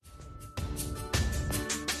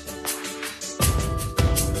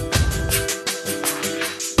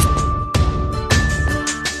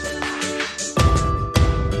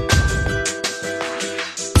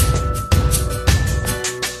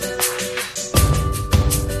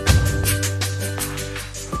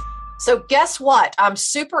So guess what? I'm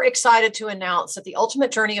super excited to announce that the Ultimate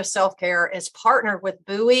Journey of Self-Care is partnered with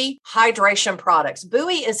Buoy Hydration Products.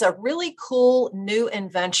 Buoy is a really cool new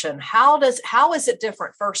invention. How is it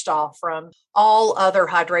different, first off, from all other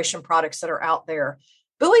hydration products that are out there?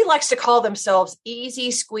 Buoy likes to call themselves easy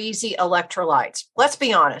squeezy electrolytes. Let's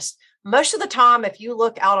be honest. Most of the time, if you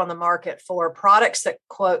look out on the market for products that,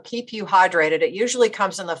 quote, keep you hydrated, it usually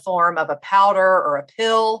comes in the form of a powder or a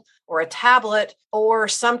pill or a tablet or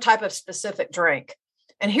some type of specific drink.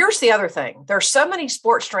 And here's the other thing. There's so many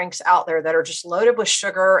sports drinks out there that are just loaded with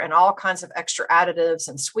sugar and all kinds of extra additives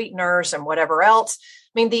and sweeteners and whatever else.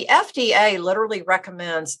 I mean, the FDA literally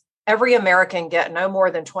recommends every American get no more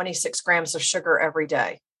than 26 grams of sugar every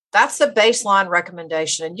day. That's the baseline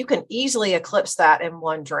recommendation, and you can easily eclipse that in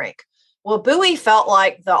one drink. Well, Buoy felt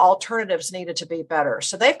like the alternatives needed to be better.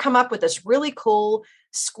 So they've come up with this really cool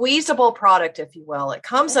squeezable product, if you will. It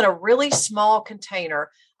comes in a really small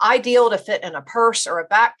container, ideal to fit in a purse or a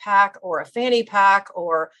backpack or a fanny pack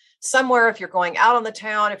or somewhere if you're going out on the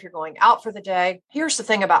town, if you're going out for the day. Here's the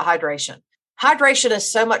thing about hydration. Hydration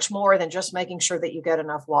is so much more than just making sure that you get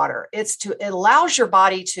enough water. It allows your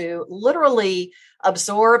body to literally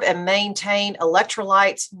absorb and maintain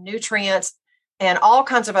electrolytes, nutrients, and all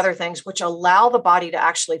kinds of other things, which allow the body to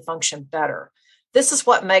actually function better. This is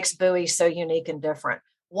what makes Buoy so unique and different.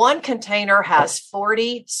 One container has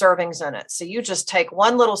 40 servings in it. So you just take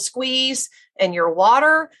one little squeeze in your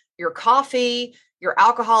water, your coffee, your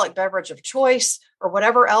alcoholic beverage of choice, or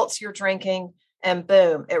whatever else you're drinking, and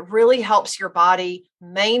boom, it really helps your body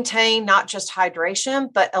maintain not just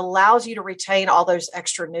hydration, but allows you to retain all those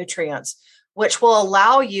extra nutrients, which will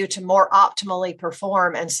allow you to more optimally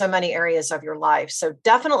perform in so many areas of your life. So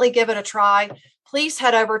definitely give it a try. Please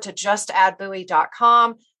head over to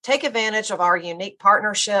justaddbuoy.com, take advantage of our unique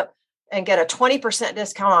partnership, and get a 20%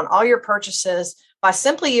 discount on all your purchases by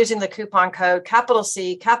simply using the coupon code capital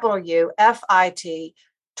C, capital U, FIT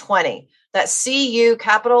 20. That's CU,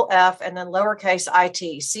 capital F, and then lowercase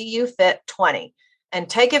it, CU Fit 20. And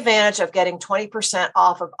take advantage of getting 20%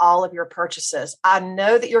 off of all of your purchases. I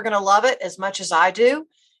know that you're going to love it as much as I do.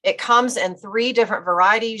 It comes in 3 different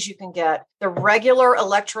varieties. You can get the regular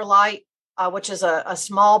electrolyte, which is a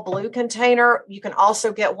small blue container. You can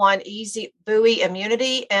also get one Easy Buoy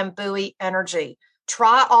Immunity and Buoy Energy.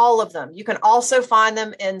 Try all of them. You can also find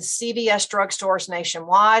them in CVS drugstores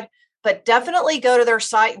nationwide, but definitely go to their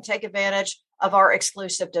site and take advantage of our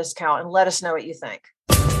exclusive discount and let us know what you think.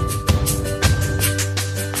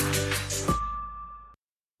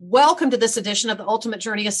 Welcome to this edition of the Ultimate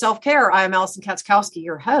Journey of Self-Care. I am Allison Katzkowski,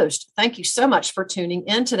 your host. Thank you so much for tuning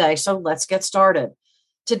in today. So let's get started.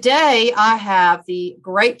 Today, I have the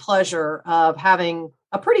great pleasure of having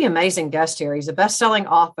a pretty amazing guest here. He's a best-selling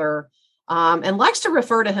author and likes to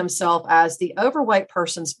refer to himself as the overweight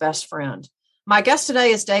person's best friend. My guest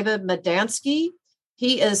today is David Medansky.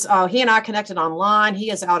 He and I connected online.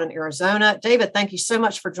 He is out in Arizona. David, thank you so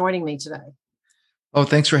much for joining me today. Oh,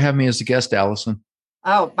 thanks for having me as a guest, Allison.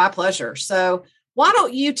 Oh, my pleasure. So why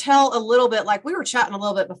don't you tell a little bit, like we were chatting a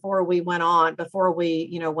little bit before we went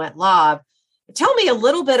went live. Tell me a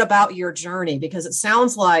little bit about your journey, because it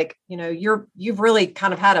sounds like, you've really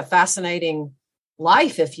kind of had a fascinating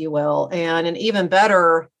life, if you will, and an even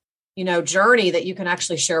better, journey that you can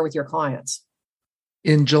actually share with your clients.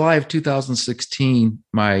 In July of 2016,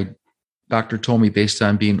 my doctor told me, based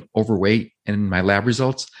on being overweight and my lab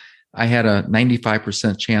results, I had a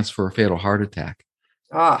 95% chance for a fatal heart attack.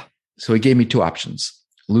 So he gave me 2 options: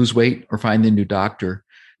 lose weight or find a new doctor.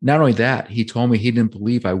 Not only that, he told me he didn't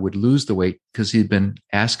believe I would lose the weight because he'd been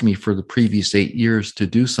asking me for the previous 8 years to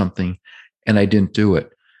do something, and I didn't do it.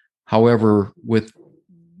 However, with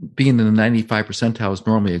being in the 95 percentile is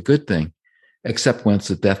normally a good thing, except when it's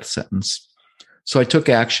a death sentence. So I took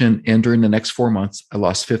action, and during the next 4 months, I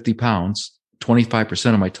lost 50 pounds,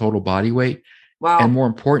 25% of my total body weight. Wow. And more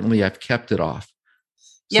importantly, I've kept it off.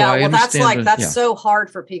 Yeah, that's so hard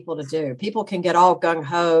for people to do. People can get all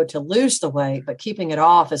gung-ho to lose the weight, but keeping it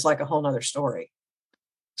off is like a whole nother story.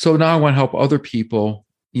 So now I want to help other people,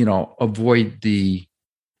 avoid the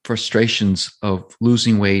frustrations of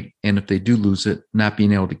losing weight, and if they do lose it, not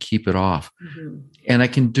being able to keep it off. Mm-hmm. And I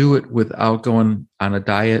can do it without going on a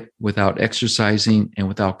diet, without exercising, and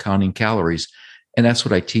without counting calories. And that's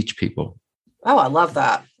what I teach people. Oh, I love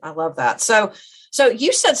that. So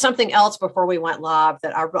you said something else before we went live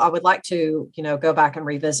that I would like to, go back and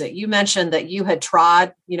revisit. You mentioned that you had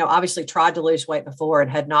tried to lose weight before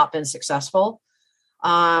and had not been successful.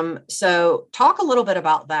 So talk a little bit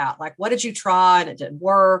about that. Like, what did you try and it didn't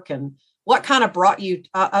work? And what kind of brought you,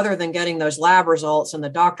 other than getting those lab results and the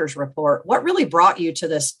doctor's report, what really brought you to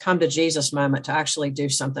this come to Jesus moment to actually do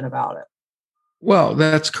something about it? Well,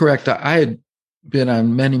 that's correct. I had been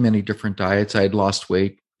on many, many different diets. I had lost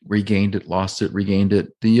weight, regained it, lost it, regained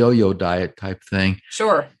it, the yo-yo diet type thing.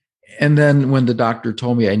 Sure. And then when the doctor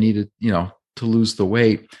told me I needed, to lose the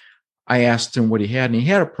weight, I asked him what he had, and he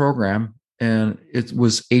had a program, and it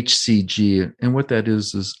was HCG. And what that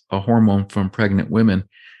is a hormone from pregnant women.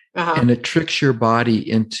 And it tricks your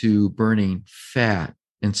body into burning fat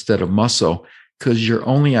instead of muscle because you're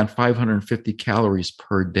only on 550 calories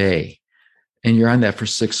per day. And you're on that for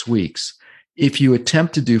 6 weeks. If you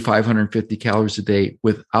attempt to do 550 calories a day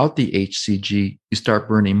without the HCG, you start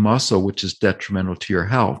burning muscle, which is detrimental to your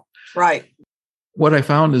health. Right. What I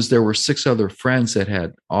found is there were 6 other friends that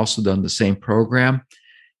had also done the same program,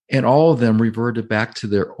 and all of them reverted back to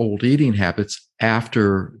their old eating habits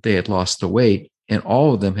after they had lost the weight, and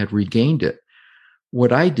all of them had regained it.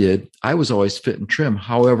 What I did, I was always fit and trim.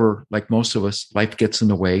 However, like most of us, life gets in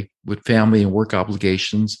the way with family and work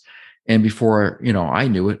obligations. And before, I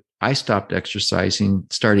knew it, I stopped exercising,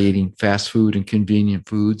 started eating fast food and convenient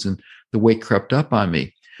foods, and the weight crept up on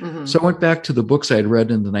me. Mm-hmm. So I went back to the books I had read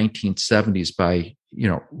in the 1970s by,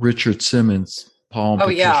 Richard Simmons, Paul and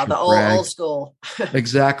Patricia the Bragg. old school.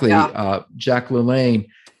 Exactly. Yeah. Jack LaLanne.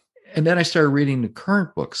 And then I started reading the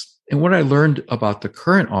current books. And what I learned about the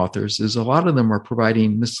current authors is a lot of them are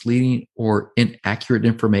providing misleading or inaccurate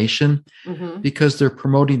information because they're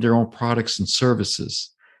promoting their own products and services.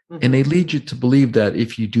 And they lead you to believe that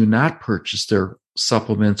if you do not purchase their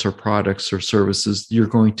supplements or products or services, you're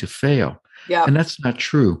going to fail. Yeah. And that's not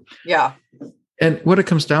true. Yeah. And what it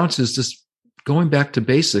comes down to is just going back to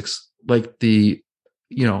basics, like the,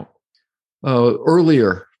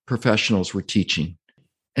 earlier professionals were teaching.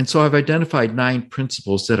 And so I've identified 9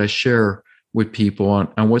 principles that I share with people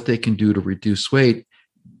on what they can do to reduce weight.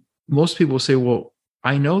 Most people say, well,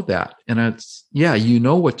 I know that. And it's, you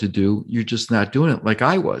know what to do. You're just not doing it like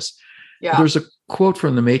I was. Yeah. There's a quote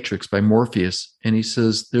from The Matrix by Morpheus, and he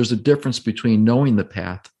says, there's a difference between knowing the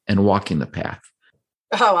path and walking the path.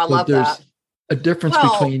 Oh, I love that. There's a difference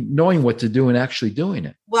between knowing what to do and actually doing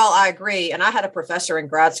it. Well, I agree. And I had a professor in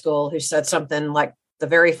grad school who said something like the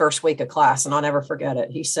very first week of class, and I'll never forget it.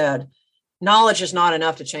 He said, knowledge is not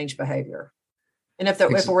enough to change behavior. And if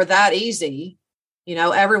it were that easy,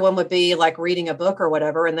 everyone would be like reading a book or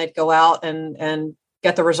whatever, and they'd go out and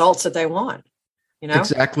get the results that they want,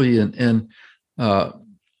 Exactly. And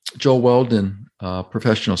Joel Weldon, a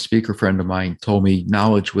professional speaker friend of mine, told me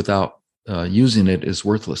knowledge without using it is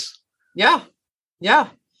worthless. Yeah. Yeah.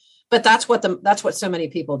 But that's what so many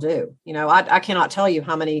people do. I cannot tell you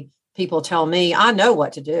how many people tell me, I know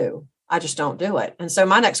what to do, I just don't do it. And so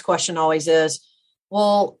my next question always is,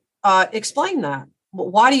 well, explain that.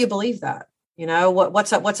 Why do you believe that?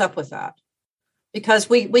 What's up with that? Because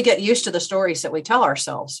we get used to the stories that we tell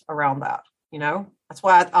ourselves around that. That's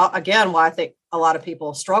why I think a lot of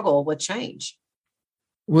people struggle with change.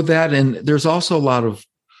 With that, and there's also a lot of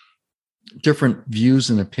different views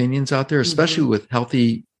and opinions out there, especially with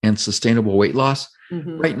healthy and sustainable weight loss.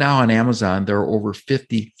 Right now on Amazon, there are over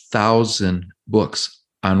 50,000 books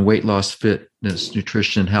on weight loss, fitness,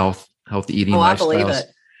 nutrition, health, healthy eating, lifestyles. I believe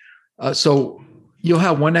it. So you'll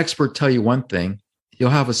have one expert tell you one thing. You'll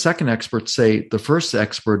have a second expert say the first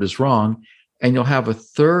expert is wrong. And you'll have a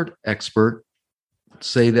third expert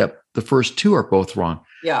say that the first 2 are both wrong.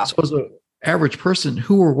 Yeah. So as an average person,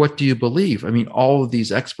 who or what do you believe? I mean, all of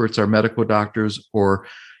these experts are medical doctors or,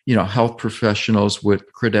 health professionals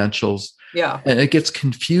with credentials. Yeah. And it gets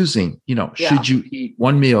confusing. Should you eat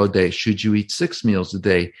 1 meal a day? Should you eat 6 meals a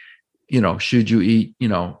day? Should you eat,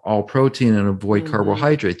 all protein and avoid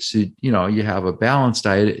carbohydrates? Should, you have a balanced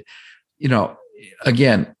diet?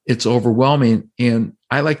 Again, it's overwhelming. And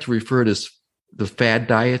I like to refer to the fad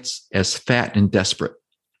diets as fat and desperate.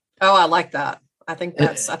 Oh, I like that. I think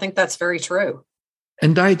that's very true.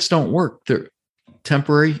 And diets don't work. They're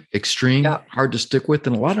temporary, extreme, hard to stick with,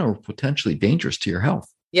 and a lot of them are potentially dangerous to your health.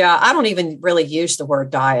 Yeah, I don't even really use the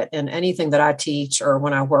word diet in anything that I teach or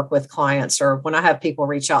when I work with clients or when I have people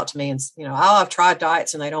reach out to me and, I've tried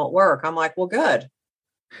diets and they don't work. I'm like, well, good.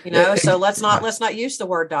 So let's not use the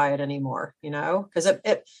word diet anymore, because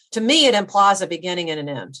it to me, it implies a beginning and an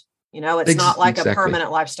end. It's not like a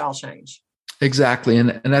permanent lifestyle change. Exactly.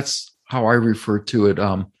 And that's how I refer to it.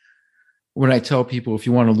 When I tell people, if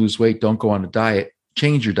you want to lose weight, don't go on a diet,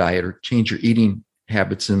 change your diet or change your eating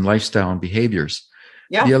habits and lifestyle and behaviors.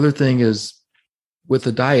 Yeah. The other thing is with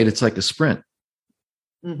a diet, it's like a sprint.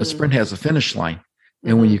 A sprint has a finish line.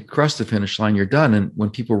 And when you cross the finish line, you're done. And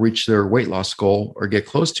when people reach their weight loss goal or get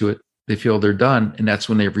close to it, they feel they're done. And that's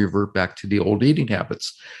when they revert back to the old eating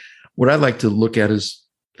habits. What I like to look at is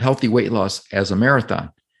healthy weight loss as a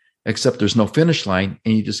marathon, except there's no finish line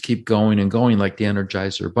and you just keep going and going like the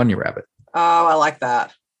Energizer Bunny Rabbit. Oh, I like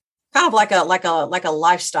that. Kind of like a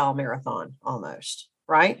lifestyle marathon almost,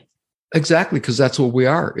 right? Exactly, because that's what we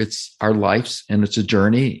are. It's our lives and it's a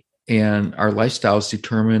journey, and our lifestyles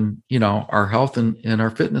determine, our health and our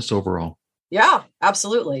fitness overall. Yeah,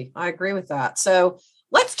 absolutely. I agree with that. So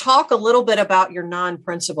let's talk a little bit about your 9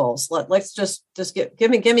 principles. Let's just give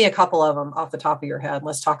me a couple of them off the top of your head.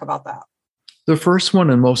 Let's talk about that. The first one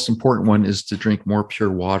and most important one is to drink more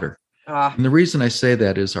pure water. And the reason I say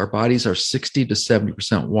that is our bodies are 60 to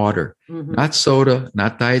 70% water, not soda,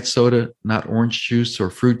 not diet soda, not orange juice or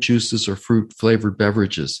fruit juices or fruit flavored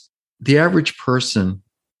beverages. The average person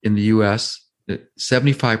in the US,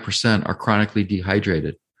 75% are chronically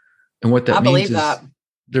dehydrated. And what that means is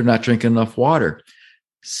they're not drinking enough water.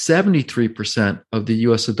 73% of the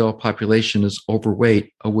US adult population is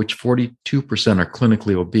overweight, of which 42% are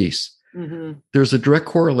clinically obese. There's a direct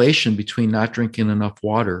correlation between not drinking enough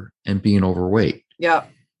water and being overweight. Yeah.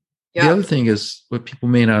 The other thing is, what people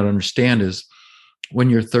may not understand is when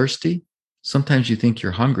you're thirsty, sometimes you think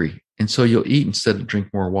you're hungry. And so you'll eat instead of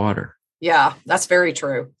drink more water. Yeah, that's very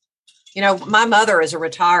true. My mother is a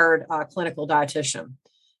retired clinical dietitian.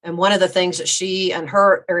 And one of the things that she and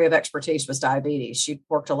her area of expertise was diabetes. She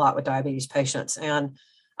worked a lot with diabetes patients. And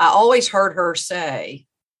I always heard her say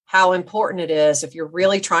how important it is, if you're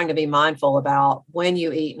really trying to be mindful about when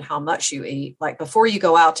you eat and how much you eat, like before you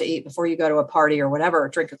go out to eat, before you go to a party or whatever,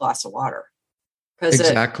 drink a glass of water. Because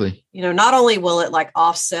exactly, not only will it like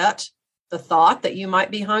offset the thought that you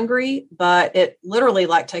might be hungry, but it literally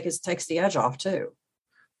like takes the edge off too.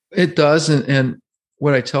 It does. And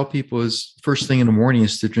what I tell people is first thing in the morning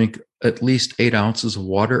is to drink at least 8 ounces of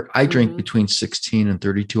water. I drink between 16 and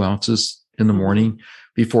 32 ounces in the morning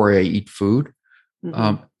before I eat food.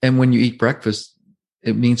 And when you eat breakfast,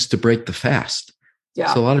 it means to break the fast.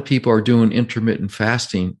 Yeah. So a lot of people are doing intermittent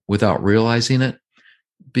fasting without realizing it,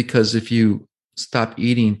 because if you stop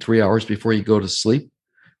eating 3 hours before you go to sleep,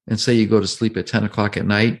 and say you go to sleep at 10 o'clock at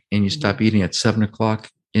night and you stop eating at 7 o'clock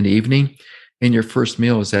in the evening, and your first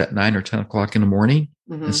meal is at 9 or 10 o'clock in the morning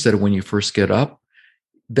instead of when you first get up,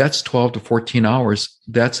 that's 12 to 14 hours.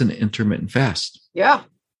 That's an intermittent fast. Yeah.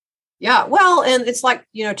 Yeah. Well, and it's like,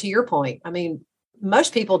 to your point, I mean,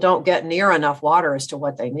 most people don't get near enough water as to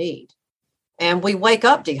what they need. And we wake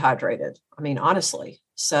up dehydrated. I mean, honestly.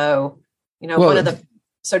 So,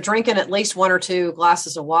 so drinking at least 1 or 2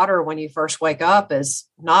 glasses of water when you first wake up is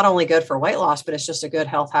not only good for weight loss, but it's just a good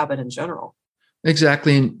health habit in general.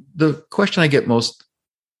 Exactly. And the question I get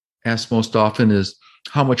asked most often is,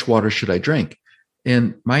 how much water should I drink?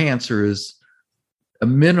 And my answer is a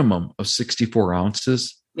minimum of 64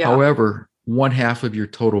 ounces. Yeah. However, 1/2 of your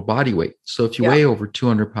total body weight. So if you weigh over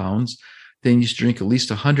 200 pounds, then you should drink at least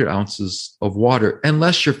 100 ounces of water,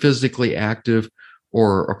 unless you're physically active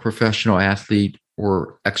or a professional athlete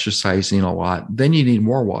or exercising a lot. Then you need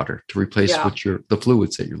more water to replace the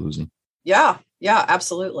fluids that you're losing. Yeah. Yeah,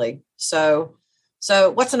 absolutely. So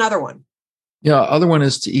what's another one? Yeah, other one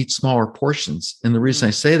is to eat smaller portions. And the reason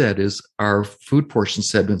I say that is our food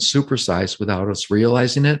portions have been supersized without us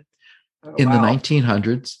realizing it. In the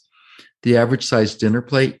 1900s, the average size dinner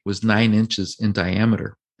plate was 9 inches in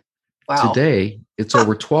diameter. Wow. Today, it's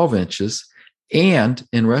over 12 inches. And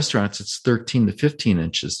in restaurants, it's 13 to 15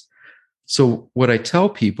 inches. So what I tell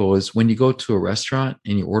people is when you go to a restaurant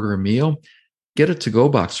and you order a meal, get a to-go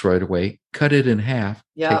box right away, cut it in half,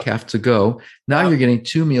 take half to go. Now you're getting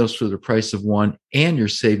 2 meals for the price of 1, and you're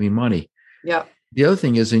saving money. Yeah. The other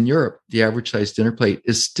thing is in Europe, the average size dinner plate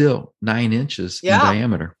is still 9 inches in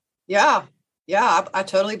diameter. Yeah. Yeah. I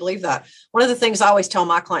totally believe that. One of the things I always tell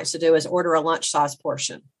my clients to do is order a lunch size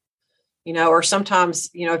portion, or sometimes,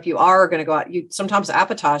 if you are going to go out, sometimes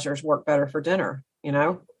appetizers work better for dinner,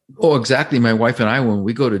 Oh, exactly. My wife and I, when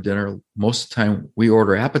we go to dinner, most of the time we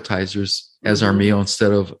order appetizers as our meal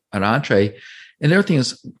instead of an entree. And the other thing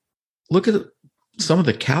is, look at some of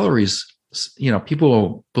the calories.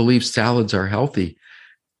 People believe salads are healthy.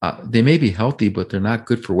 They may be healthy, but they're not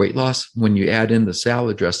good for weight loss. When you add in the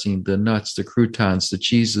salad dressing, the nuts, the croutons, the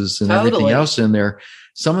cheeses, and everything else in there,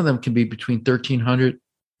 some of them can be between 1,300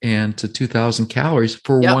 and to 2,000 calories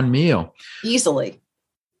for one meal. Easily.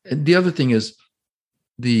 And the other thing is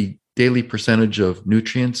the daily percentage of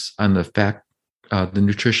nutrients on the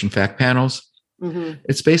nutrition fact panels.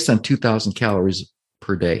 It's based on 2,000 calories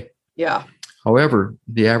per day. Yeah. However,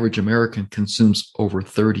 the average American consumes over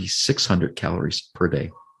 3,600 calories per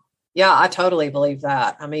day. Yeah, I totally believe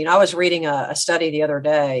that. I mean, I was reading a study the other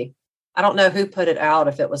day I don't know who put it out,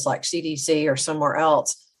 if it was like CDC or somewhere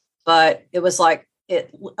else, but it was like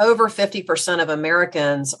over 50% of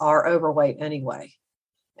Americans are overweight anyway.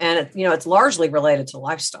 And, it's largely related to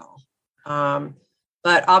lifestyle.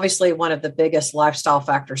 But obviously one of the biggest lifestyle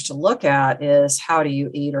factors to look at is how do you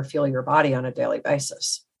eat or fuel your body on a daily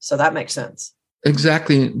basis? So that makes sense.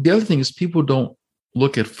 Exactly. The other thing is people don't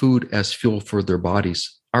look at food as fuel for their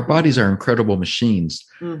bodies. Our bodies are incredible machines.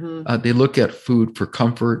 They look at food for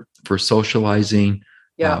comfort, for socializing,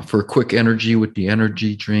 for quick energy with the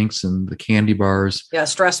energy drinks and the candy bars. Yeah,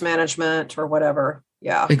 stress management or whatever.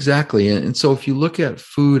 Yeah. Exactly. And so if you look at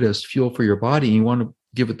food as fuel for your body and you want to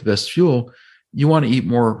give it the best fuel, you want to eat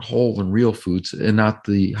more whole and real foods and not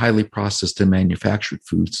the highly processed and manufactured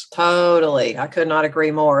foods. Totally. I could not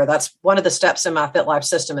agree more. That's one of the steps in my Fit Life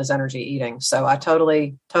system is energy eating. So I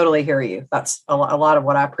totally hear you. That's a lot of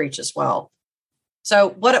what I preach as well. So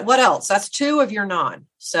what else? That's 2 of your 9.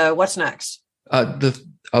 So what's next? The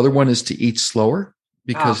other one is to eat slower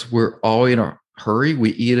because we're all in a hurry.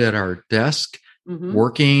 We eat at our desk,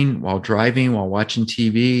 working, while driving, while watching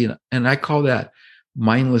TV. And I call that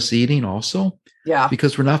mindless eating also. Yeah.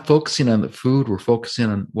 Because we're not focusing on the food, we're focusing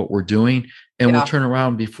on what we're doing. And we turn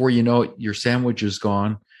around before you know it, your sandwich is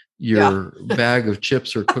gone. Your bag of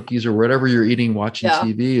chips or cookies or whatever you're eating, watching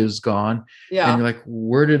TV is gone. Yeah. And you're like,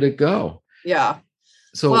 where did it go? Yeah.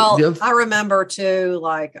 So I remember too,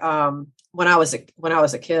 like when I was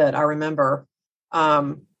a kid, I remember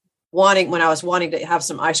when I was wanting to have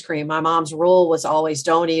some ice cream, my mom's rule was always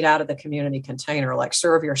don't eat out of the community container, like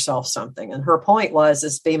serve yourself something. And her point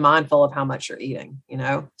is be mindful of how much you're eating,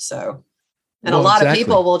 so. And a lot of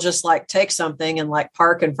people will just like take something and like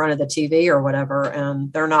park in front of the TV or whatever,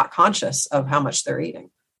 and they're not conscious of how much they're eating.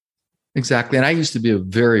 Exactly. And I used to be a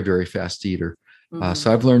very, very fast eater.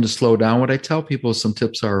 So I've learned to slow down. What I tell people, some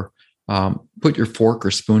tips are put your fork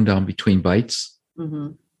or spoon down between bites.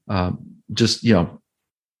 Just,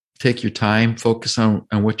 take your time, focus on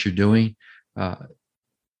what you're doing.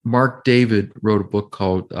 Mark David wrote a book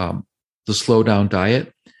called The Slow Down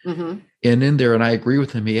Diet. And in there, and I agree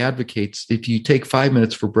with him, he advocates if you take 5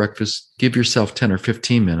 minutes for breakfast, give yourself 10 or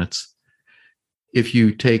 15 minutes. If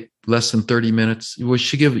you take less than 30 minutes, you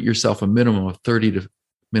should give yourself a minimum of 30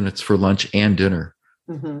 minutes for lunch and dinner.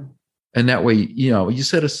 And that way, you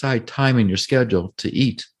set aside time in your schedule to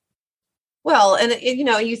eat. Well, and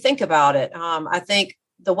you think about it. I think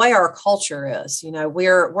the way our culture is,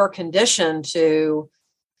 we're conditioned to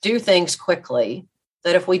do things quickly,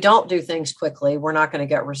 that if we don't do things quickly, we're not going to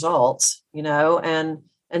get results, and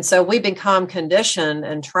so we become conditioned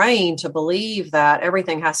and trained to believe that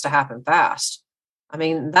everything has to happen fast. I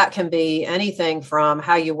mean, that can be anything from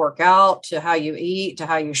how you work out to how you eat to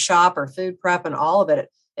how you shop or food prep, and all of it.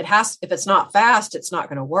 It has, if it's not fast, it's not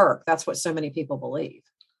going to work. That's what so many people believe.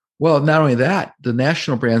 Well, not only that, the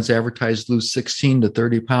national brands advertise lose 16 to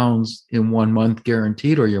 30 pounds in 1 month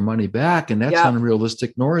guaranteed or your money back. And that's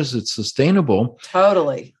unrealistic, nor is it sustainable.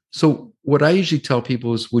 Totally. So what I usually tell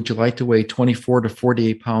people is, would you like to weigh 24 to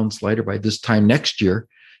 48 pounds lighter by this time next year?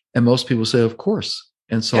 And most people say, of course.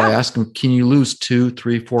 And so I ask them, can you lose 2,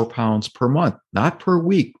 3, 4 pounds per month? Not per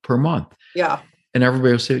week, per month. Yeah. And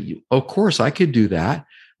everybody will say, of course, I could do that.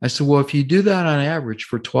 I said, well, if you do that on average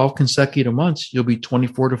for 12 consecutive months, you'll be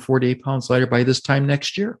 24 to 48 pounds lighter by this time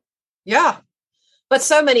next year. Yeah. But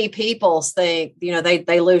so many people think,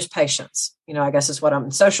 they lose patience, I guess is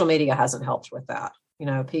what social media hasn't helped with that.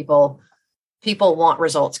 People want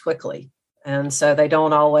results quickly. And so they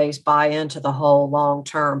don't always buy into the whole long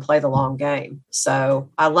term, play the long game. So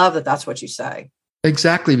I love that that's what you say.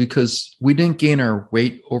 Exactly, because we didn't gain our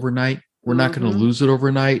weight overnight. We're not going to lose it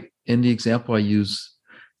overnight. And the example I use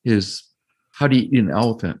is, how do you eat an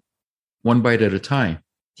elephant? 1 bite at a time.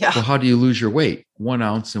 Yeah. Well, how do you lose your weight? 1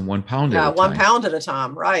 ounce and 1 pound at a time. 1 pound at a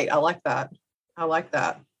time. Right. I like that.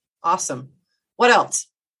 Awesome. What else?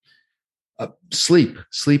 Sleep.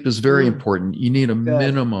 Sleep is very important. You need a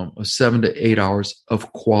minimum of 7 to 8 hours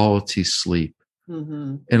of quality sleep.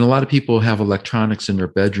 And a lot of people have electronics in their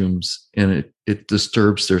bedrooms, and it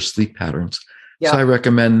disturbs their sleep patterns. So I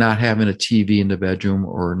recommend not having a TV in the bedroom,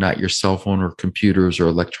 or not your cell phone or computers or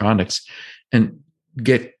electronics, and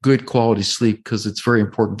get good quality sleep, because it's very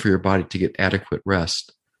important for your body to get adequate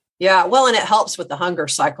rest. Yeah. Well, and it helps with the hunger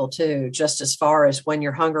cycle too, just as far as when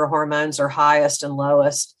your hunger hormones are highest and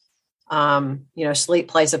lowest. Sleep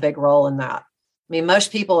plays a big role in that. I mean,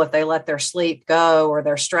 most people, if they let their sleep go or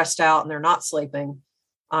they're stressed out and they're not sleeping,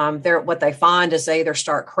 what they find is they either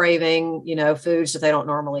start craving, foods that they don't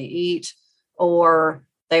normally eat, or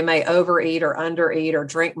they may overeat or undereat or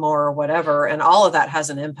drink more or whatever. And all of that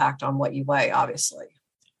has an impact on what you weigh, obviously.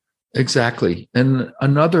 Exactly. And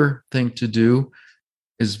another thing to do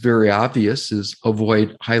is very obvious is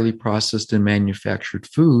avoid highly processed and manufactured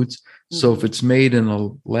foods. So if it's made in a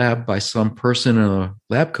lab by some person in a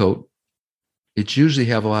lab coat, it usually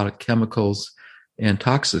have a lot of chemicals and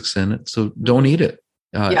toxics in it. So don't eat it.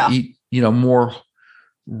 Eat, more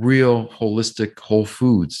real holistic whole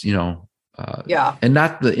foods, and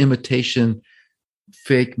not the imitation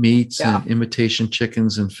fake meats and imitation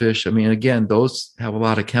chickens and fish. I mean, again, those have a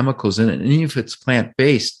lot of chemicals in it. And even if it's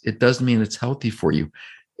plant-based, it doesn't mean it's healthy for you.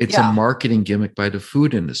 It's a marketing gimmick by the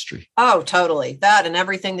food industry. Oh, totally. That and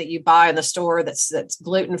everything that you buy in the store that's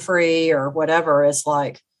gluten-free or whatever is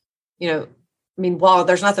like, while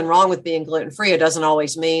there's nothing wrong with being gluten-free, it doesn't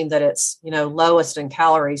always mean that it's, lowest in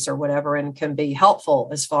calories or whatever, and can be helpful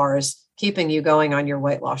as far as keeping you going on your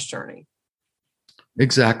weight loss journey.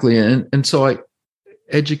 Exactly. And so I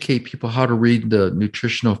educate people how to read the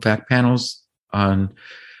nutritional fact panels on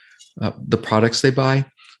the products they buy.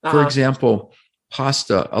 For example,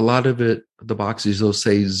 pasta, a lot of it, the boxes, they'll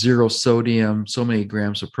say 0 sodium, so many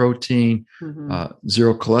grams of protein,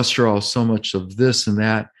 0 cholesterol, so much of this and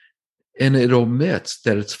that. And it omits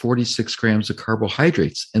that it's 46 grams of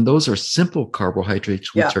carbohydrates. And those are simple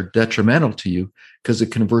carbohydrates, which are detrimental to you because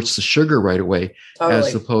it converts to sugar right away,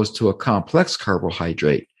 as opposed to a complex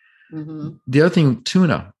carbohydrate. The other thing,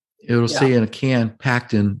 tuna, it'll say in a can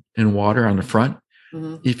packed in water on the front.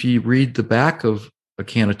 If you read the back of a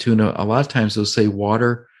can of tuna, a lot of times they'll say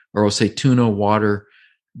water, or it'll say tuna, water,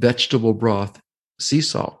 vegetable broth, sea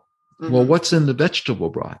salt. Well, what's in the vegetable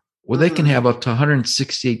broth? Well, they can have up to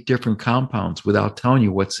 168 different compounds without telling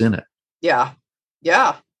you what's in it. Yeah.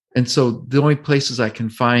 Yeah. And so the only places I can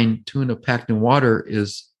find tuna packed in water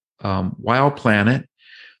is Wild Planet,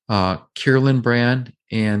 Kierland brand,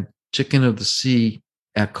 and Chicken of the Sea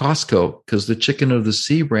at Costco, because the Chicken of the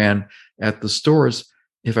Sea brand at the stores,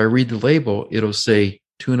 if I read the label, it'll say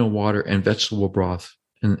tuna, water, and vegetable broth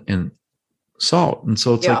and salt. And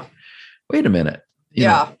so it's like, wait a minute. You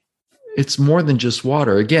know, it's more than just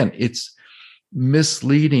water. Again, it's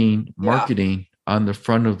misleading marketing on the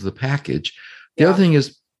front of the package. The other thing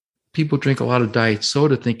is people drink a lot of diet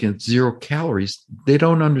soda thinking it's 0 calories. They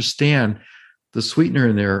don't understand the sweetener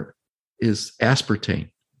in there is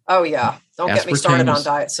aspartame. Oh, yeah. Don't get me started on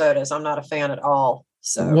diet sodas. I'm not a fan at all.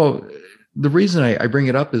 So, well, the reason I bring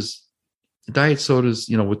it up is diet sodas,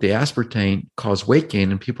 with the aspartame cause weight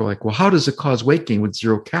gain. And people are like, well, how does it cause weight gain with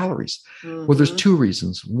 0 calories? Well, there's 2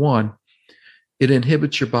 reasons. One, it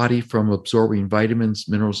inhibits your body from absorbing vitamins,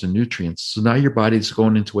 minerals, and nutrients. So now your body's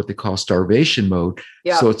going into what they call starvation mode.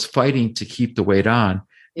 So it's fighting to keep the weight on.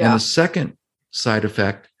 And the second side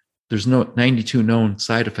effect, there's 92 known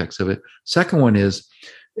side effects of it. Second one is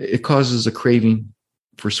it causes a craving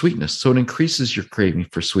for sweetness. So it increases your craving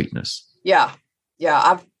for sweetness. Yeah.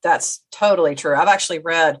 Yeah. That's totally true. I've actually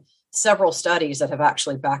read several studies that have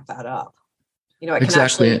actually backed that up. It can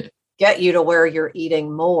actually get you to where you're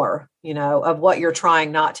eating more, of what you're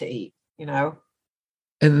trying not to eat,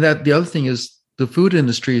 And that the other thing is the food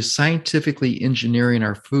industry is scientifically engineering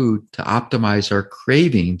our food to optimize our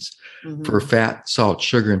cravings for fat, salt,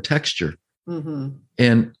 sugar, and texture.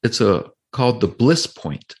 And it's called the bliss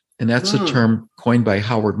point. And that's a term coined by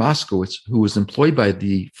Howard Moskowitz, who was employed by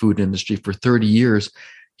the food industry for 30 years.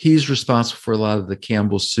 He's responsible for a lot of the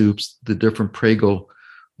Campbell's soups, the different Prego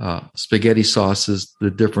spaghetti sauces, the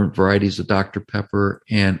different varieties of Dr. Pepper,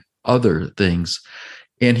 and other things.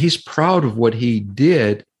 And he's proud of what he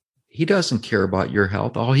did. He doesn't care about your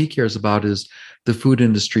health. All he cares about is the food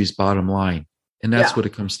industry's bottom line. And that's what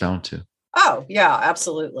it comes down to. Oh, yeah,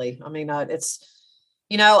 absolutely. I mean, it's,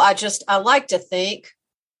 I like to think,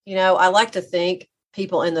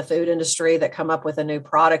 people in the food industry that come up with a new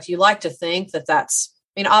product, you like to think that that's,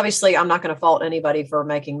 obviously I'm not going to fault anybody for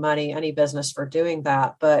making money, any business for doing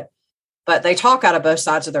that, but they talk out of both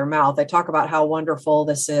sides of their mouth. They talk about how wonderful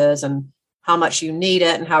this is and how much you need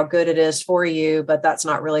it and how good it is for you, but that's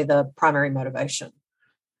not really the primary motivation.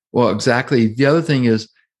 Well, exactly. The other thing is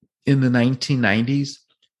in the 1990s,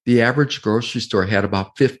 the average grocery store had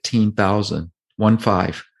about 15,000,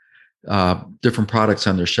 different products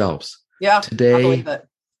on their shelves. Yeah. Today,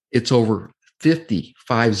 it's over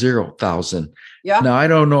 50,000. Yeah. Now, I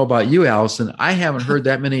don't know about you, Allison. I haven't heard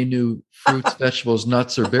that many new fruits, vegetables,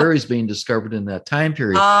 nuts, or berries being discovered in that time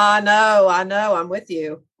period. I know. I'm with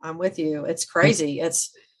you. It's crazy.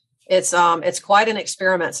 It's quite an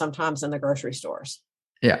experiment sometimes in the grocery stores.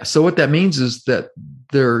 Yeah. So what that means is that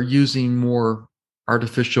they're using more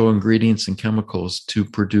artificial ingredients and chemicals to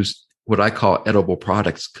produce what I call edible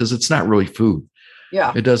products, because it's not really food.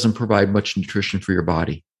 Yeah. It doesn't provide much nutrition for your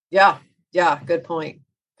body. Yeah. Yeah. Good point.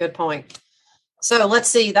 So let's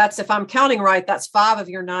see, that's, if I'm counting right, that's 5 of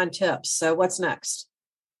your 9 tips. So what's next?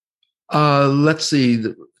 Let's see.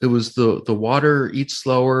 It was the water, eat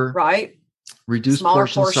slower, Right. reduce Smaller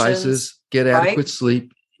portion sizes, get adequate right?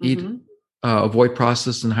 sleep, eat, avoid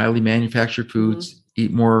processed and highly manufactured foods,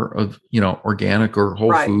 eat more of, organic or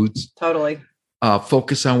whole foods. Totally.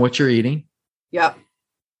 Focus on what you're eating. Yep.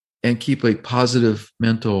 And keep a positive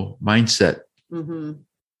mental mindset.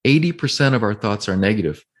 80% of our thoughts are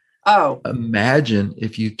negative. Oh. Imagine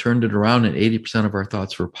if you turned it around and 80% of our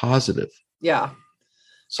thoughts were positive. Yeah.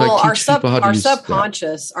 So well, our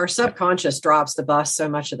subconscious drops the bus so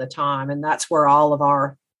much of the time. And that's where a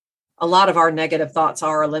lot of our negative thoughts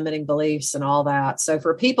are, limiting beliefs and all that. So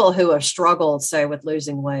for people who have struggled, say, with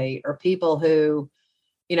losing weight, or people who,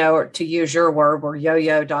 or to use your word, were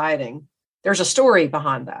yo-yo dieting, there's a story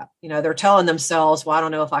behind that. They're telling themselves, well, I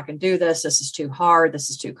don't know if I can do this. This is too hard.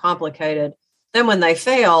 This is too complicated. Then when they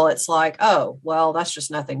fail, it's like, oh, well, that's just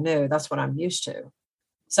nothing new. That's what I'm used to.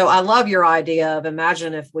 So I love your idea of,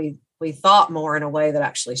 imagine if we thought more in a way that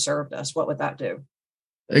actually served us. What would that do?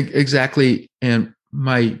 Exactly. And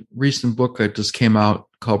my recent book that just came out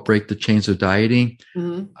called Break the Chains of Dieting,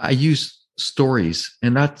 I use stories,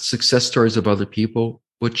 and not success stories of other people,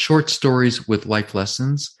 but short stories with life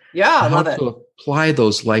lessons. Yeah, I love it. How to apply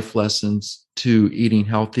those life lessons to eating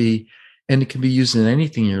healthy, and it can be used in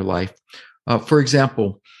anything in your life. For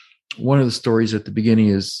example, one of the stories at the beginning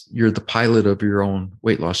is you're the pilot of your own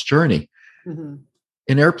weight loss journey. An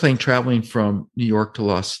airplane traveling from New York to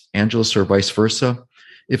Los Angeles or vice versa,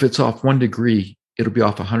 if it's off 1 degree, it'll be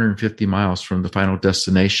off 150 miles from the final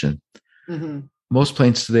destination. Most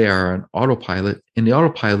planes today are on autopilot, and the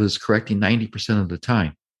autopilot is correcting 90% of the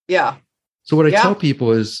time. Yeah. So what I tell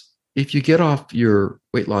people is, if you get off your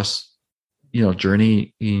weight loss,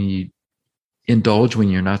 journey, and you indulge when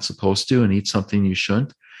you're not supposed to and eat something you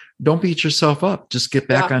shouldn't, don't beat yourself up. Just get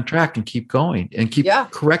back on track and keep going and keep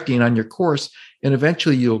correcting on your course. And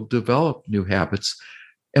eventually you'll develop new habits.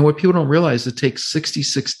 And what people don't realize, it takes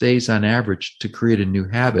 66 days on average to create a new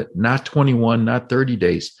habit, not 21, not 30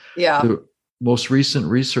 days. Yeah. The most recent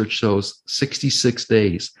research shows 66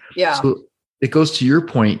 days. Yeah. So it goes to your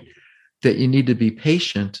point that you need to be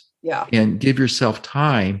patient and give yourself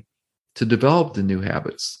time to develop the new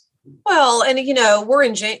habits. Well, and we're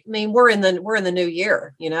in the new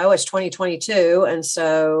year, it's 2022. And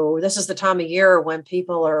so this is the time of year when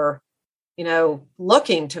people are,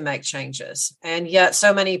 looking to make changes. And yet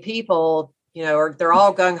so many people, they're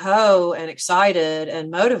all gung ho and excited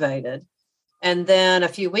and motivated. And then a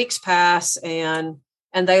few weeks pass and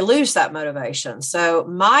they lose that motivation. So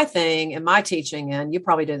my thing and my teaching, and you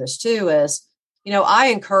probably do this too, is, I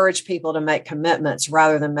encourage people to make commitments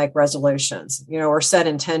rather than make resolutions, or set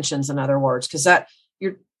intentions, in other words, because that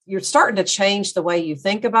you're starting to change the way you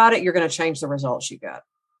think about it. You're going to change the results you get.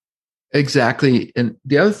 Exactly. And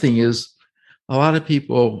the other thing is, a lot of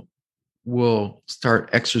people will start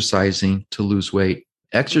exercising to lose weight.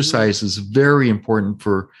 Exercise is very important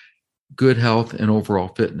for good health and overall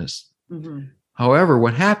fitness. However,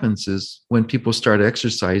 what happens is when people start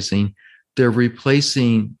exercising, they're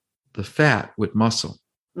replacing the fat with muscle.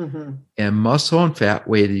 And muscle and fat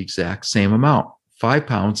weigh the exact same amount. 5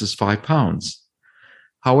 pounds is 5 pounds.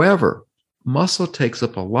 However, muscle takes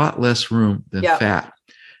up a lot less room than fat.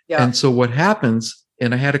 And so what happens,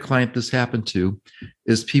 and I had a client this happened to,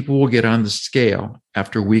 is people will get on the scale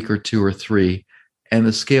after a week or 2 or 3, and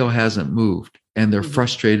the scale hasn't moved. And they're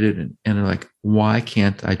frustrated and they're like, why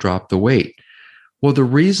can't I drop the weight? Well, the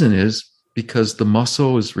reason is because the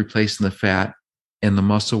muscle is replacing the fat and the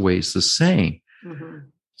muscle weighs the same.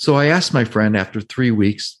 So I asked my friend after 3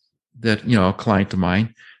 weeks, that, a client of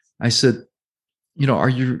mine, I said, are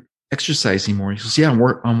you exercising more? He says, yeah,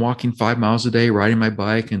 I'm walking 5 miles a day, riding my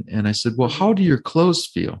bike. And I said, well, how do your clothes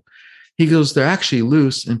feel? He goes, they're actually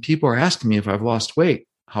loose. And people are asking me if I've lost weight.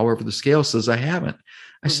 However, the scale says I haven't.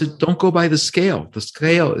 I said, don't go by the scale. The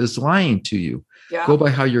scale is lying to you. Go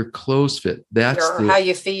by how your clothes fit. That's how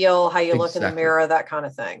you feel, how you look in the mirror, that kind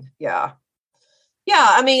of thing. Yeah. Yeah.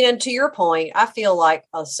 I mean, and to your point, I feel like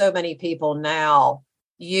so many people now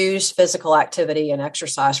use physical activity and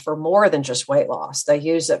exercise for more than just weight loss. They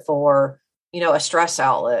use it for, a stress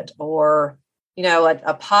outlet or,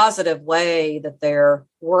 a positive way that they're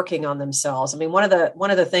working on themselves. I mean, one of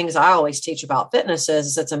the things I always teach about fitness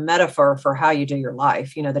is it's a metaphor for how you do your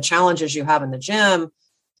life. The challenges you have in the gym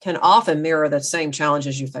can often mirror the same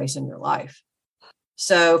challenges you face in your life.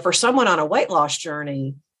 So for someone on a weight loss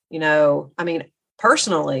journey,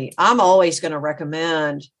 personally, I'm always going to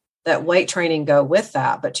recommend that weight training go with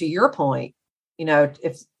that. But to your point,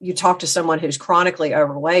 if you talk to someone who's chronically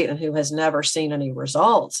overweight and who has never seen any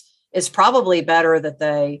results, it's probably better that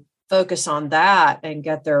they focus on that and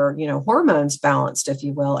get their, hormones balanced, if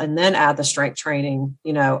you will, and then add the strength training,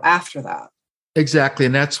 after that. Exactly.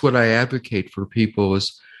 And that's what I advocate for people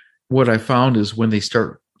is what I found is when they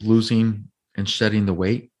start losing and shedding the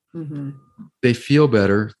weight, they feel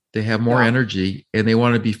better, they have more energy, and they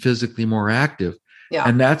want to be physically more active. Yeah.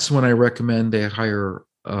 And that's when I recommend they hire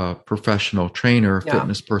a professional trainer, a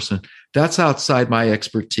fitness person. That's outside my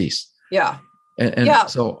expertise. Yeah. And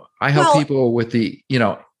so I help people with the,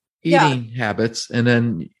 eating habits. And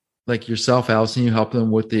then like yourself, Allison, you help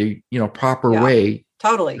them with the, proper way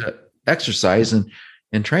to exercise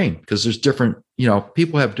and train, because there's different,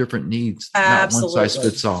 people have different needs. Absolutely. Not one size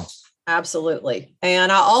fits all. Absolutely.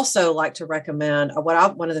 And I also like to recommend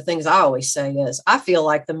one of the things I always say is I feel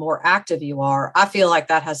like the more active you are, I feel like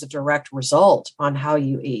that has a direct result on how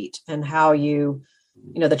you eat and how you,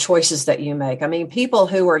 the choices that you make. I mean, people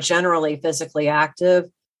who are generally physically active,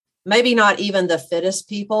 maybe not even the fittest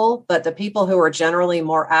people, but the people who are generally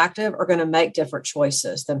more active are going to make different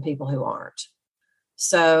choices than people who aren't.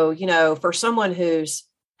 So, for someone who's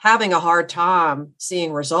having a hard time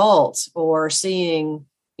seeing results or seeing,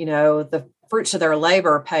 the fruits of their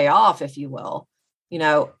labor pay off, if you will,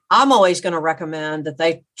 I'm always going to recommend that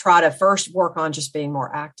they try to first work on just being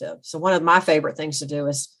more active. So one of my favorite things to do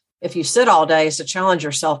is if you sit all day is to challenge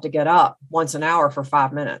yourself to get up once an hour for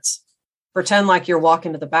 5 minutes. Pretend like you're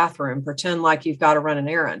walking to the bathroom, pretend like you've got to run an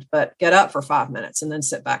errand, but get up for 5 minutes and then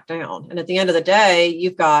sit back down. And at the end of the day,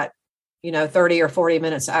 you've got, 30 or 40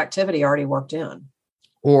 minutes of activity already worked in.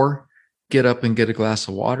 Or get up and get a glass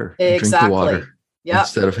of water and Exactly. drink the water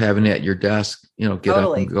instead of having it at your desk, get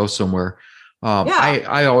up and go somewhere.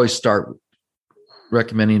 I always start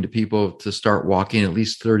recommending to people to start walking at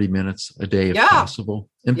least 30 minutes a day if possible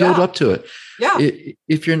and build up to it. Yeah.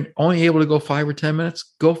 If you're only able to go 5 or 10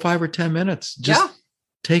 minutes, go 5 or 10 minutes. Just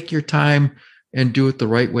take your time and do it the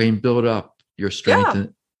right way and build up your strength.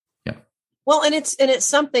 Yeah. Well, and it's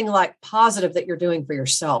something like positive that you're doing for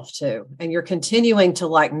yourself too. And you're continuing to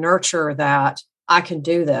like nurture that I can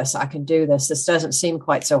do this. I can do this. This doesn't seem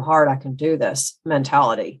quite so hard. I can do this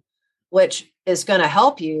mentality, which is going to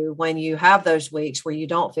help you when you have those weeks where you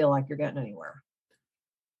don't feel like you're getting anywhere.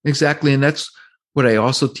 Exactly. And that's what I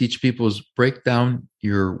also teach people is break down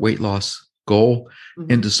your weight loss goal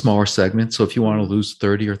into smaller segments. So if you want to lose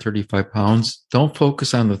 30 or 35 pounds, don't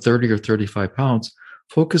focus on the 30 or 35 pounds.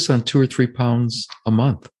 Focus on 2 or 3 pounds a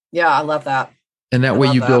month. Yeah, I love that. And that way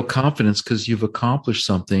you build confidence because you've accomplished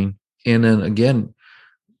something. And then again,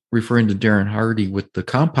 referring to Darren Hardy with the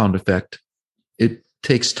compound effect, it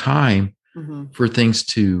takes time for things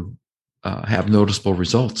to have noticeable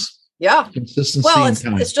results. Yeah. Consistency. Well, and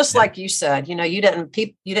time. It's just like you said, you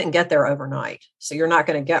didn't get there overnight. So you're not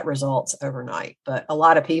going to get results overnight, but a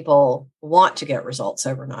lot of people want to get results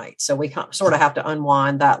overnight. So we sort of have to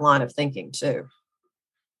unwind that line of thinking too.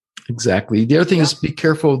 Exactly. The other thing is be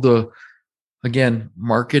careful of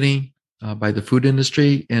marketing by the food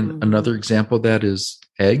industry. And another example of that is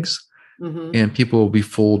eggs. And people will be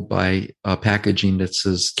fooled by packaging that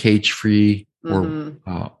says cage-free or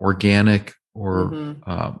organic or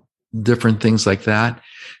different things like that.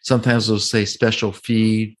 Sometimes they'll say special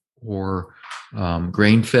feed or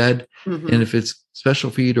grain-fed. And if it's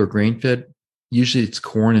special feed or grain-fed, usually it's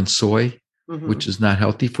corn and soy, which is not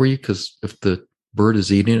healthy for you because if the bird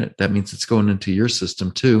is eating it, that means it's going into your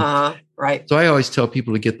system too. Right. So I always tell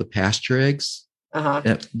people to get the pasture eggs.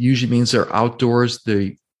 That usually means they're outdoors.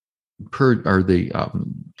 They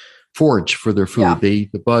forage for their food. They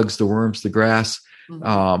eat the bugs, the worms, the grass,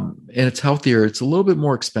 and it's healthier. It's a little bit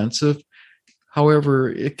more expensive. However,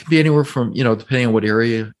 it can be anywhere from, depending on what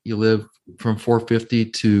area you live, from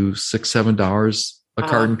 $4.50 to $6-7 a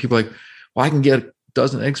carton. People are like, well, I can get a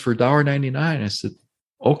dozen eggs for $1.99. I said,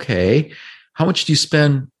 okay. How much do you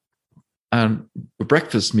spend on a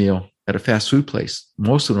breakfast meal at a fast food place?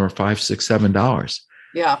 Most of them are $5, $6, $7.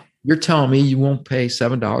 Yeah. You're telling me you won't pay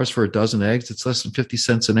 $7 for a dozen eggs? It's less than 50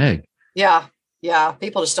 cents an egg. Yeah. Yeah.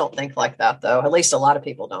 People just don't think like that though. At least a lot of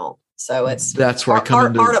people don't. So that's where I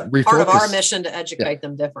come part of our mission to educate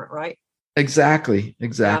them different, right? Exactly.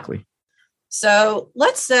 Yeah. So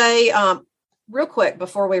let's say, real quick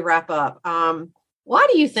before we wrap up, why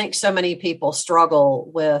do you think so many people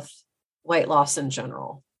struggle with weight loss in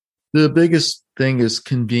general? The biggest thing is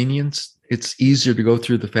convenience. It's easier to go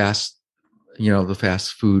through the fast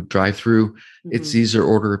food drive-through. It's easier to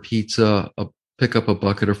order a pizza, pick up a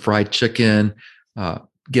bucket of fried chicken,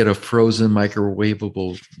 get a frozen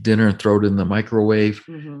microwavable dinner and throw it in the microwave.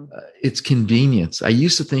 It's convenience. I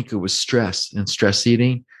used to think it was stress and stress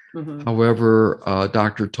eating. However, a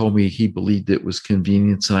doctor told me he believed it was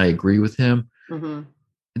convenience, and I agree with him.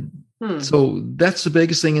 So that's the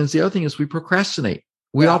biggest thing. And the other thing is we procrastinate.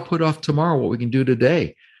 We all put off tomorrow what we can do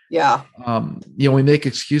today. Yeah. We make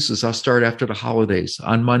excuses. I'll start after the holidays,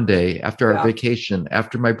 on Monday, after our vacation,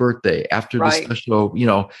 after my birthday, after the special,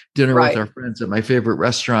 dinner with our friends at my favorite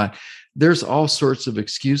restaurant. There's all sorts of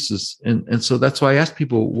excuses. And so that's why I ask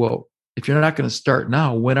people, well, if you're not going to start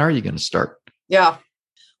now, when are you going to start? Yeah.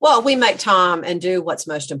 Well, we make time and do what's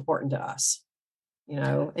most important to us,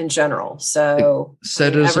 in general. So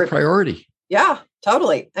set it as a priority. Yeah,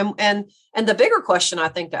 totally. And the bigger question I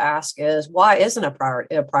think to ask is, why isn't a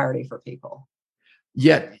priority for people?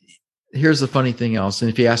 Yet, here's the funny thing, Allison.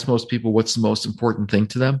 If you ask most people what's the most important thing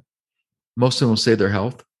to them, most of them will say their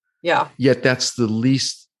health. Yeah. Yet that's the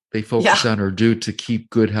least they focus on or do to keep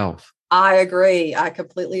good health. I agree. I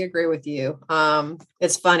completely agree with you.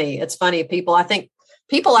 It's funny. I think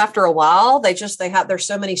people after a while, there's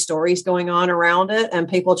so many stories going on around it, and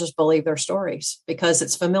people just believe their stories because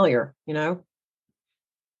it's familiar,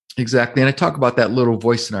 Exactly. And I talk about that little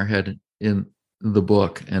voice in our head in the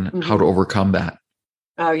book and how to overcome that.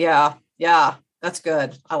 Oh, yeah. Yeah. That's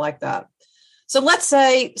good. I like that. So let's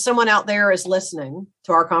say someone out there is listening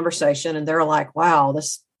to our conversation and they're like, wow,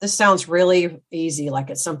 this sounds really easy. Like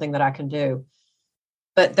it's something that I can do.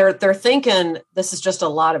 But they're thinking this is just a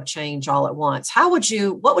lot of change all at once.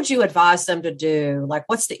 What would you advise them to do? Like,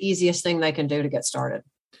 what's the easiest thing they can do to get started?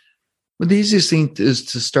 Well, the easiest thing is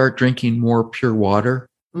to start drinking more pure water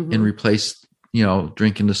and replace,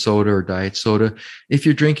 drinking the soda or diet soda. If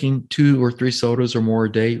you're drinking 2 or 3 sodas or more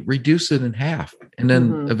a day, reduce it in half and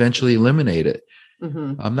then eventually eliminate it.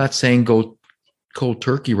 I'm not saying go cold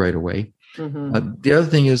turkey right away. The other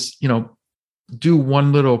thing is, do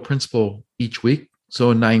one little principle each week.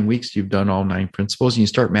 So in 9 weeks, you've done all 9 principles and you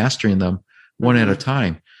start mastering them one at a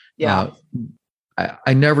time. Yeah.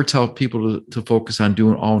 I never tell people to focus on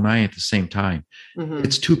doing all 9 at the same time.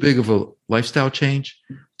 It's too big of a lifestyle change.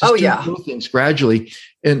 Just do little things gradually.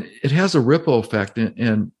 And it has a ripple effect.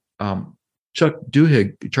 And Charles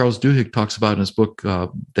Duhigg talks about in his book,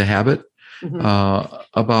 The Habit,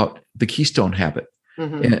 about the keystone habit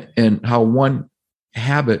and how one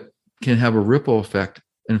habit can have a ripple effect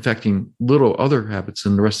infecting little other habits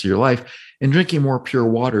in the rest of your life. And drinking more pure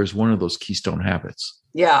water is one of those keystone habits.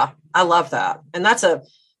 Yeah, I love that. And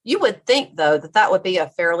you would think though, that would be a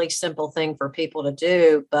fairly simple thing for people to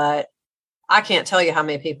do, but I can't tell you how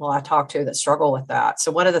many people I talk to that struggle with that.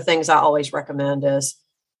 So one of the things I always recommend is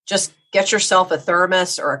just get yourself a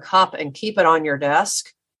thermos or a cup and keep it on your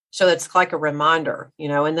desk. So it's like a reminder,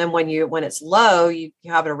 and then when it's low, you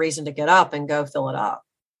have a reason to get up and go fill it up.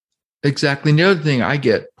 Exactly. And the other thing I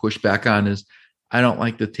get pushed back on is I don't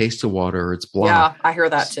like the taste of water or it's blah. Yeah, I hear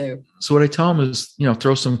that too. So what I tell them is,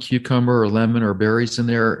 throw some cucumber or lemon or berries in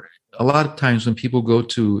there. A lot of times when people go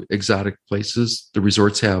to exotic places, the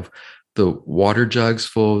resorts have the water jugs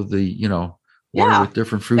full of the, water with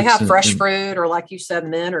different fruits. They have fresh fruit or like you said,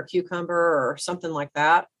 mint or cucumber or something like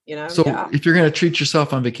that, So if you're going to treat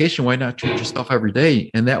yourself on vacation, why not treat yourself every day?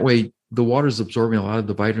 And that way the water is absorbing a lot of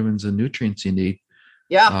the vitamins and nutrients you need.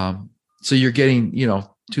 Yeah. So you're getting,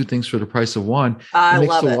 2 things for the price of one. It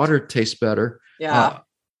makes the water taste better. Yeah.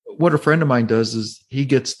 What a friend of mine does is he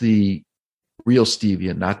gets the real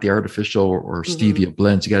stevia, not the artificial or stevia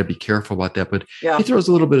blends. You got to be careful about that. But he throws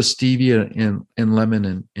a little bit of stevia and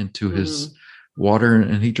lemon into his water,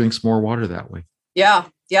 and he drinks more water that way. Yeah.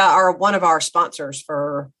 Yeah. One of our sponsors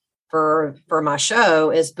for my show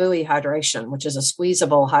is Buoy Hydration, which is a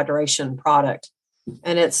squeezable hydration product.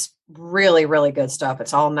 And it's really, really good stuff.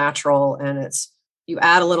 It's all natural, and you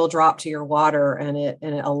add a little drop to your water, and it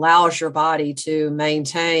allows your body to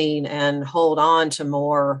maintain and hold on to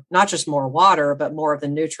more, not just more water, but more of the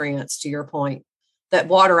nutrients, to your point, that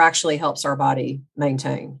water actually helps our body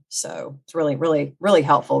maintain. So it's really, really, really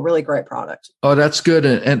helpful, really great product. Oh, that's good.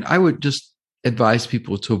 And I would just advise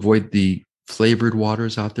people to avoid the flavored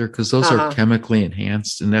waters out there because those are chemically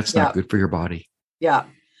enhanced, and that's not good for your body. Yeah.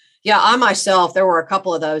 Yeah, I myself, there were a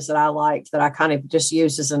couple of those that I liked that I kind of just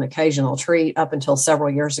used as an occasional treat up until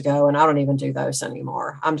several years ago. And I don't even do those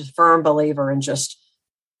anymore. I'm just a firm believer in just,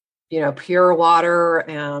 pure water.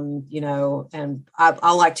 And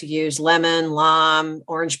I like to use lemon, lime,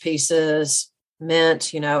 orange pieces,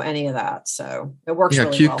 mint, any of that. So it works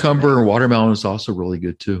really well. Cucumber and watermelon is also really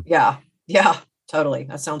good too. Yeah. Yeah, totally.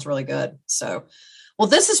 That sounds really good. So, well,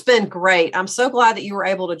 this has been great. I'm so glad that you were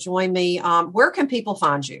able to join me. Where can people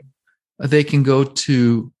find you? They can go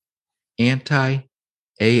to ANTI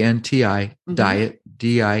diet,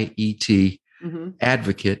 DIET,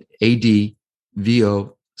 advocate, ADVOCATE.com.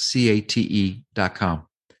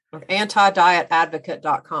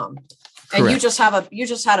 Antidietadvocate.com. And you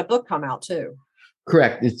just had a book come out too.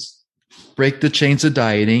 Correct. It's Break the Chains of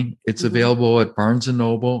Dieting. It's available at Barnes &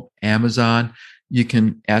 Noble, Amazon. You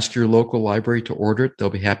can ask your local library to order it. They'll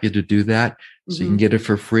be happy to do that. So you can get it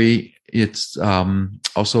for free. It's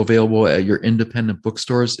also available at your independent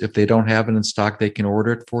bookstores. If they don't have it in stock, they can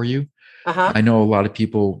order it for you. I know a lot of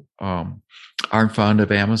people aren't fond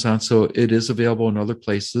of Amazon, so it is available in other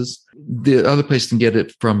places. The other place to get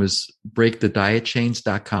it from is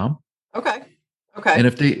breakthedietchains.com. Okay. And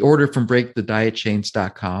if they order from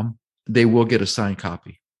breakthedietchains.com, they will get a signed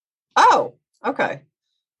copy. Oh, okay.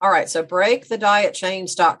 All right. So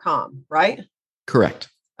breakthedietchains.com, right? Correct.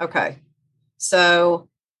 Okay. So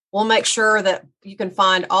we'll make sure that you can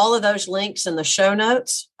find all of those links in the show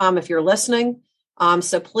notes if you're listening.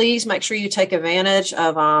 So please make sure you take advantage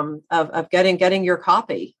of getting your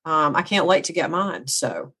copy. I can't wait to get mine.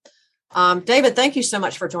 So, David, thank you so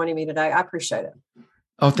much for joining me today. I appreciate it.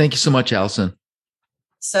 Oh, thank you so much, Allison.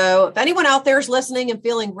 So if anyone out there is listening and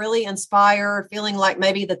feeling really inspired, feeling like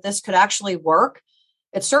maybe that this could actually work,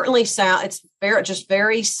 it certainly it's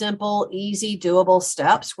very simple, easy, doable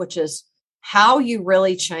steps, which is how you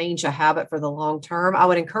really change a habit for the long term. I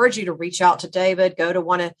would encourage you to reach out to David, go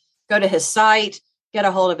to his site, get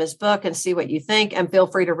a hold of his book and see what you think, and feel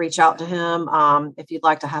free to reach out to him if you'd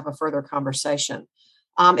like to have a further conversation.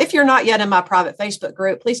 If you're not yet in my private Facebook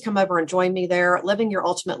group, please come over and join me there, Living Your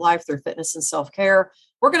Ultimate Life Through Fitness and Self-Care.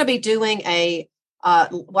 We're going to be doing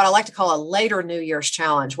what I like to call a later New Year's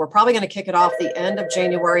challenge. We're probably going to kick it off the end of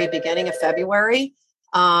January, beginning of February.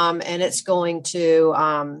 And it's going to,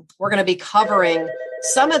 we're going to be covering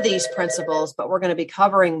some of these principles, but we're going to be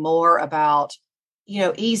covering more about,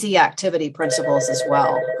 easy activity principles as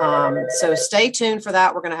well. So stay tuned for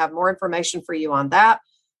that. We're going to have more information for you on that.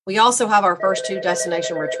 We also have our first 2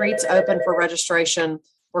 destination retreats open for registration.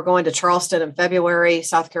 We're going to Charleston in February,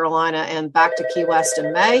 South Carolina, and back to Key West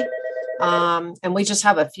in May. And we just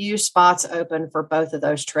have a few spots open for both of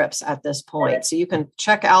those trips at this point. So you can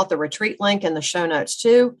check out the retreat link in the show notes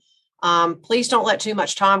too. Please don't let too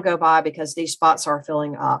much time go by because these spots are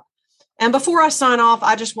filling up. And before I sign off,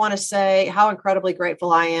 I just want to say how incredibly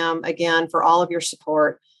grateful I am again for all of your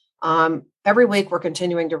support. Every week, we're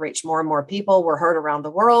continuing to reach more and more people. We're heard around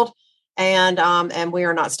the world, and we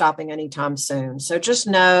are not stopping anytime soon. So just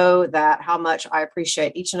know that how much I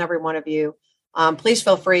appreciate each and every one of you. Please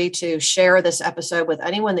feel free to share this episode with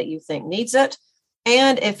anyone that you think needs it.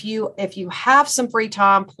 And if you have some free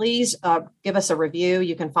time, please give us a review.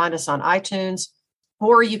 You can find us on iTunes,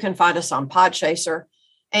 or you can find us on Podchaser.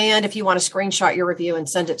 And if you want to screenshot your review and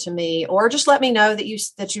send it to me, or just let me know that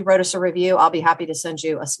you wrote us a review, I'll be happy to send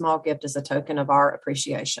you a small gift as a token of our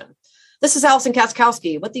appreciation. This is Allison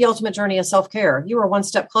Katzkowski with The Ultimate Journey of Self-Care. You are one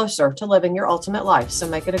step closer to living your ultimate life, so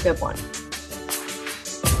make it a good one.